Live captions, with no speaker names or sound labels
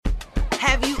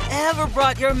Have you ever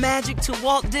brought your magic to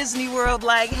Walt Disney World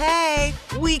like, hey,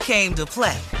 we came to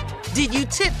play? Did you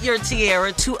tip your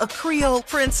tiara to a Creole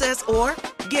princess or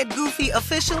get goofy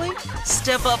officially?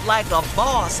 Step up like a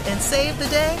boss and save the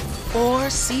day? Or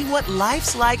see what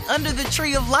life's like under the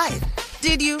tree of life?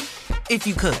 Did you? If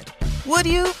you could. Would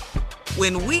you?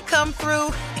 When we come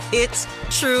through, it's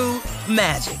true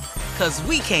magic. 'Cause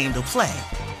we came to play.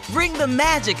 Bring the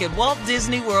magic at Walt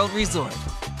Disney World Resort.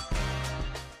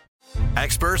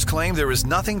 Experts claim there is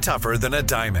nothing tougher than a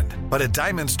diamond. But at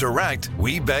Diamonds Direct,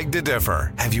 we beg to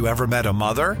differ. Have you ever met a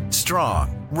mother?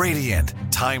 Strong, radiant,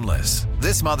 timeless.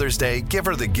 This Mother's Day, give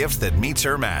her the gift that meets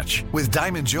her match. With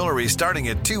diamond jewelry starting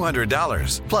at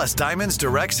 $200. Plus Diamonds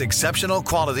Direct's exceptional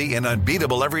quality and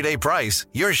unbeatable everyday price,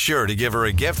 you're sure to give her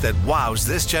a gift that wows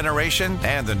this generation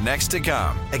and the next to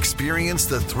come. Experience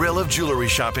the thrill of jewelry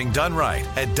shopping done right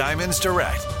at Diamonds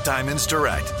Direct. Diamonds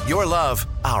Direct. Your love,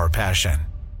 our passion.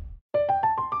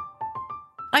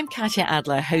 I'm Katya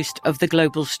Adler, host of The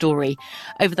Global Story.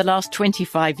 Over the last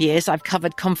 25 years, I've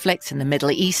covered conflicts in the Middle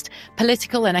East,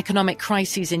 political and economic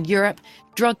crises in Europe,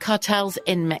 drug cartels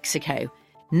in Mexico.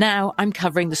 Now I'm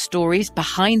covering the stories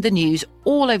behind the news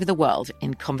all over the world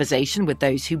in conversation with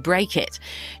those who break it.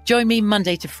 Join me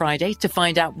Monday to Friday to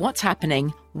find out what's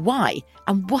happening, why,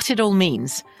 and what it all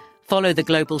means. Follow The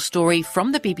Global Story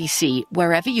from the BBC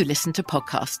wherever you listen to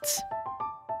podcasts.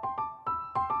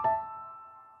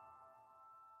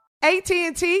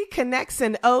 AT&T connects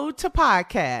an ode to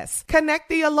podcasts. Connect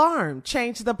the alarm.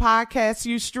 Change the podcast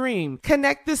you stream.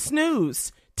 Connect the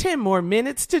snooze. 10 more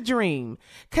minutes to dream.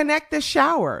 Connect the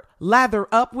shower. Lather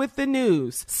up with the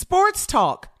news. Sports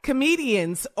talk,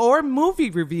 comedians, or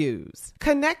movie reviews.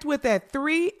 Connect with that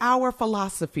 3-hour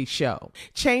philosophy show.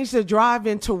 Change the drive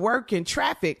into work in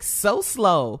traffic so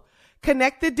slow.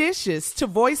 Connect the dishes to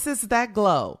voices that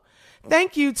glow.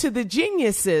 Thank you to the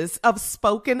geniuses of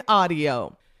spoken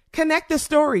audio. Connect the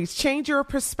stories, change your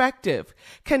perspective.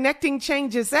 Connecting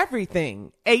changes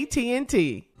everything.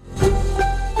 AT&T.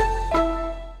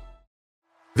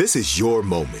 This is your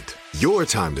moment, your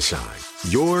time to shine,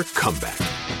 your comeback.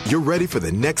 You're ready for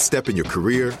the next step in your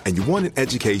career, and you want an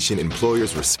education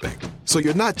employers respect. So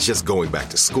you're not just going back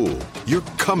to school, you're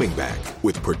coming back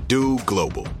with Purdue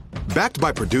Global. Backed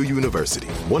by Purdue University,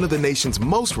 one of the nation's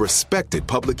most respected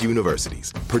public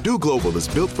universities, Purdue Global is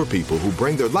built for people who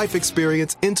bring their life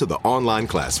experience into the online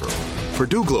classroom.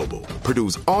 Purdue Global,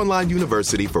 Purdue's online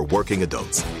university for working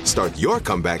adults. Start your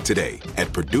comeback today at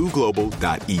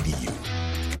purdueglobal.edu.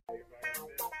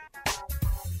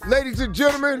 Ladies and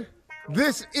gentlemen,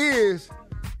 this is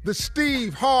the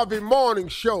Steve Harvey Morning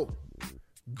Show.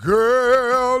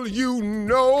 Girl, you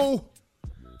know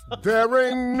there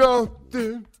ain't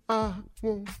nothing I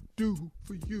won't do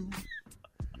for you.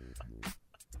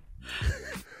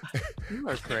 You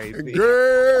are crazy.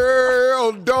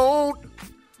 Girl,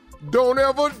 don't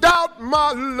ever doubt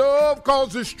my love,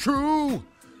 'cause it's true.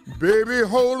 Baby,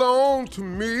 hold on to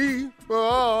me.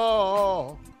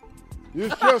 Oh,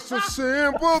 it's just a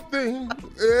simple thing.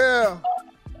 Yeah.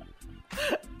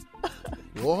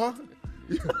 What?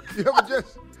 You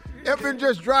ever been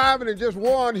just driving and just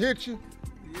one hit you?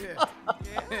 Yeah.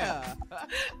 Yeah.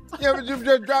 You ever just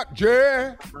drop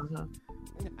jazz?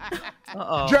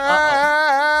 Uh-oh. Jazz.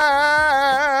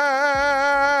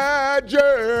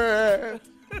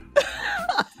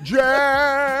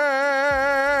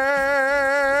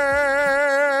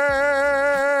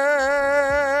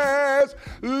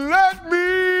 Let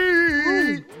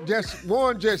me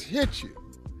just hit you.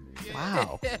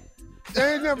 Wow.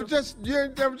 Ain't never just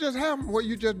happened where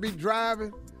you just be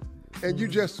driving and you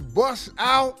just bust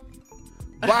out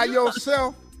by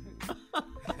yourself.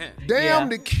 Damn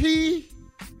the key.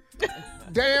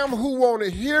 Damn who want to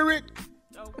hear it.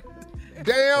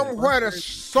 Damn where the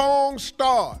song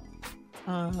start.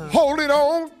 Hold it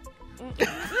on.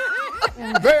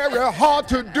 Very hard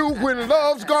to do when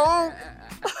love's gone.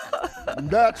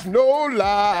 That's no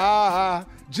lie.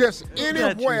 Just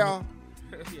anywhere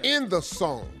in the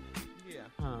song.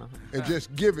 And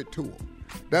just give it to them.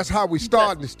 That's how we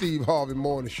starting the Steve Harvey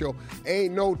Morning Show.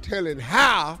 Ain't no telling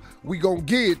how we gonna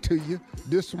get it to you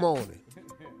this morning.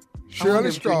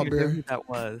 Shirley Strawberry. Who that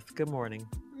was. Good morning.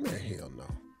 Man, hell no.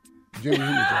 Jimmy, who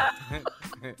was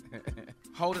that?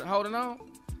 Holding on?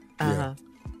 Yeah.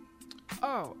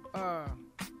 Oh,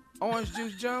 Orange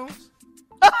Juice Jones?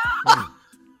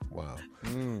 Wow.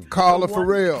 Carla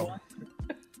Farrell.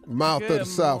 Mouth of the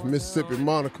South, Mississippi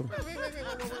Monica.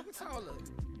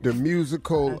 The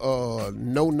musical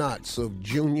No Knots of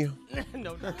Junior.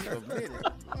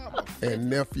 And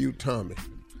Nephew Tommy.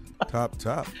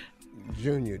 Top.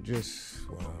 Junior just,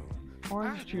 wow.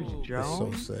 Orange Juice That's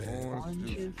Jones. so sad.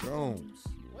 Orange Juice Jones.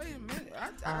 Wait a minute.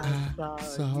 I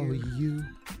saw you.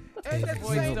 Ain't that the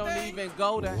Voice same don't thing? even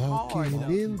go that hard. Walking Though.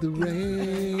 in the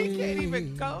rain. He can't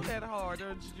even go that hard.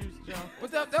 Orange Juice Jones.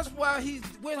 But that's why he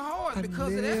went hard,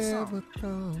 because of that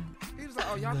song. He was like,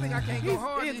 oh, y'all think I can't go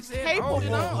hard? He He's said, capable hold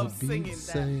it on. of singing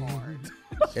that hard.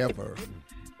 Ever.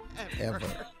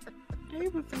 He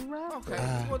was a rapper.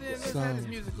 Okay, well then let's have this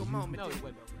musical moment. No, then. he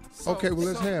wasn't. So- Okay, well,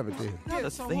 let's have it then. Not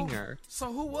a so singer.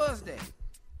 So who was that?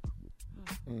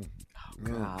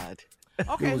 God.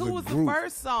 Okay, It was who a was group. the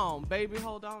first song? Baby,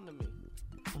 hold on to me.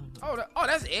 Oh,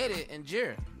 that's Eddie and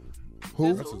Jerry.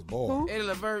 Who? That's his boy. Eddie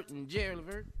Levert and Jerry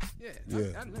Levert. Yeah.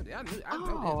 Yeah. I knew that.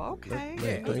 Oh, okay. Man, Who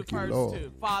the thank you, first Lord.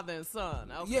 two? Father and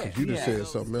son. Okay. Yeah. If you just Yeah. said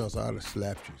something else, I'd have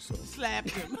slapped you. So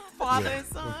Slapped him. Father and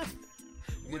son.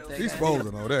 He's supposed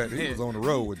to know that. He was on the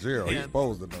road with Gerald. He's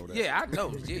supposed to know that. Yeah, I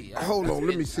know. Yeah, hold on,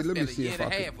 let me I see spent a if year I and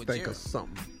a half can with think Jerry. of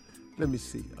something. Let me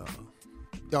see.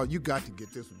 Y'all, you got to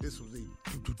get this one. This was the.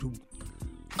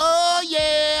 Oh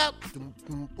yeah.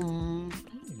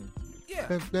 Yeah.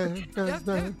 That's Tony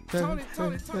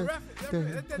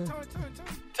Rafford. That's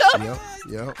Tony.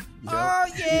 Yep. Oh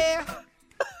yeah.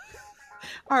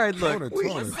 All right, look.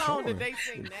 What song did they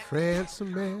sing that?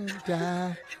 Ransom man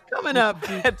died. Coming up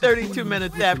at 32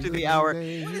 minutes after the hour,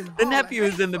 the nephew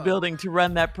is in the building to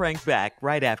run that prank back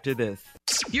right after this.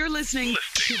 You're listening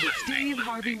to the Steve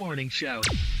Harvey Morning Show.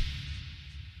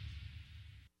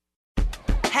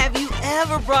 Have you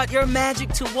ever brought your magic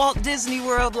to Walt Disney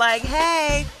World like,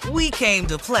 hey, we came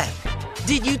to play?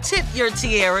 Did you tip your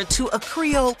tiara to a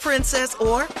Creole princess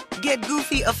or get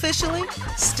goofy officially?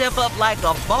 Step up like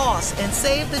a boss and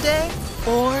save the day?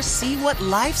 Or see what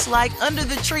life's like under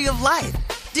the tree of life?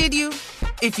 Did you?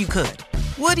 If you could.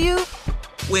 Would you?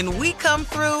 When we come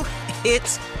through,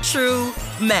 it's true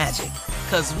magic.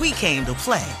 'Cause we came to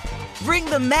play. Bring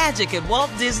the magic at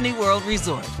Walt Disney World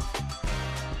Resort.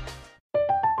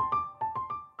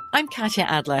 I'm Katya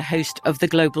Adler, host of The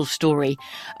Global Story.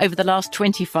 Over the last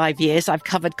 25 years, I've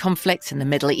covered conflicts in the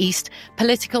Middle East,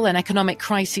 political and economic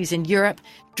crises in Europe,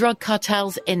 drug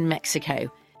cartels in Mexico.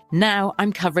 Now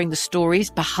I'm covering the stories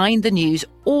behind the news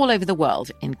all over the world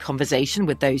in conversation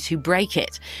with those who break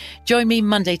it. Join me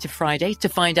Monday to Friday to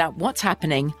find out what's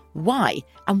happening, why,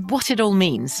 and what it all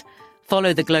means.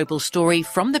 Follow The Global Story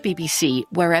from the BBC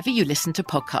wherever you listen to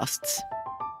podcasts.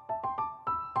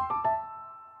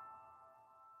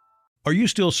 Are you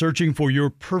still searching for your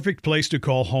perfect place to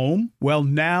call home? Well,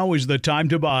 now is the time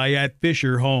to buy at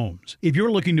Fisher Homes. If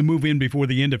you're looking to move in before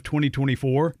the end of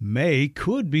 2024, May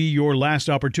could be your last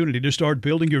opportunity to start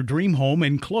building your dream home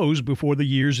and close before the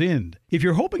year's end. If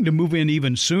you're hoping to move in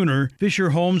even sooner,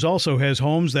 Fisher Homes also has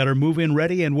homes that are move-in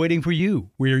ready and waiting for you,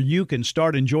 where you can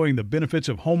start enjoying the benefits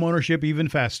of homeownership even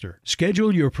faster.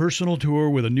 Schedule your personal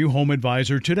tour with a new home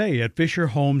advisor today at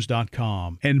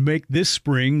FisherHomes.com and make this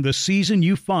spring the season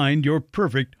you find your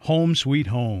perfect home sweet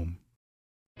home.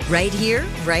 Right here,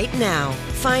 right now.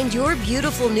 Find your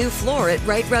beautiful new floor at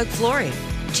Right Rug Flooring.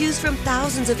 Choose from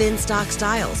thousands of in-stock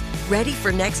styles, ready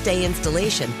for next day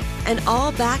installation, and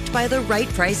all backed by the right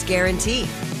price guarantee.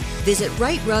 Visit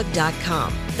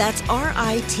rightrug.com. That's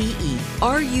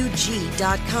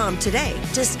RITERUG.com today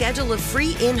to schedule a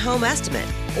free in-home estimate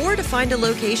or to find a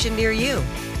location near you.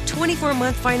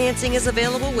 24-month financing is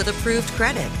available with approved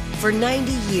credit. For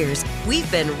 90 years, we've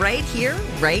been right here,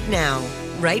 right now.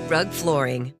 Right Rug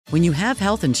Flooring. When you have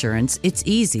health insurance, it's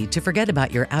easy to forget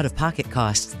about your out-of-pocket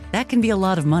costs. That can be a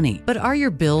lot of money. But are your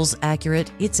bills accurate?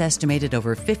 It's estimated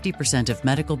over 50% of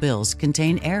medical bills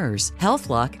contain errors.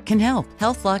 HealthLock can help.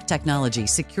 HealthLock technology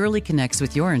securely connects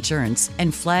with your insurance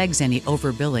and flags any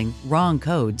overbilling, wrong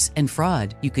codes, and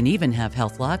fraud. You can even have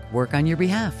HealthLock work on your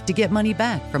behalf to get money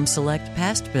back from select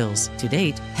past bills. To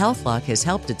date, HealthLock has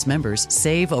helped its members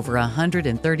save over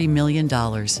 $130 million.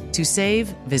 To save,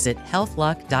 visit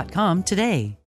healthlock.com today.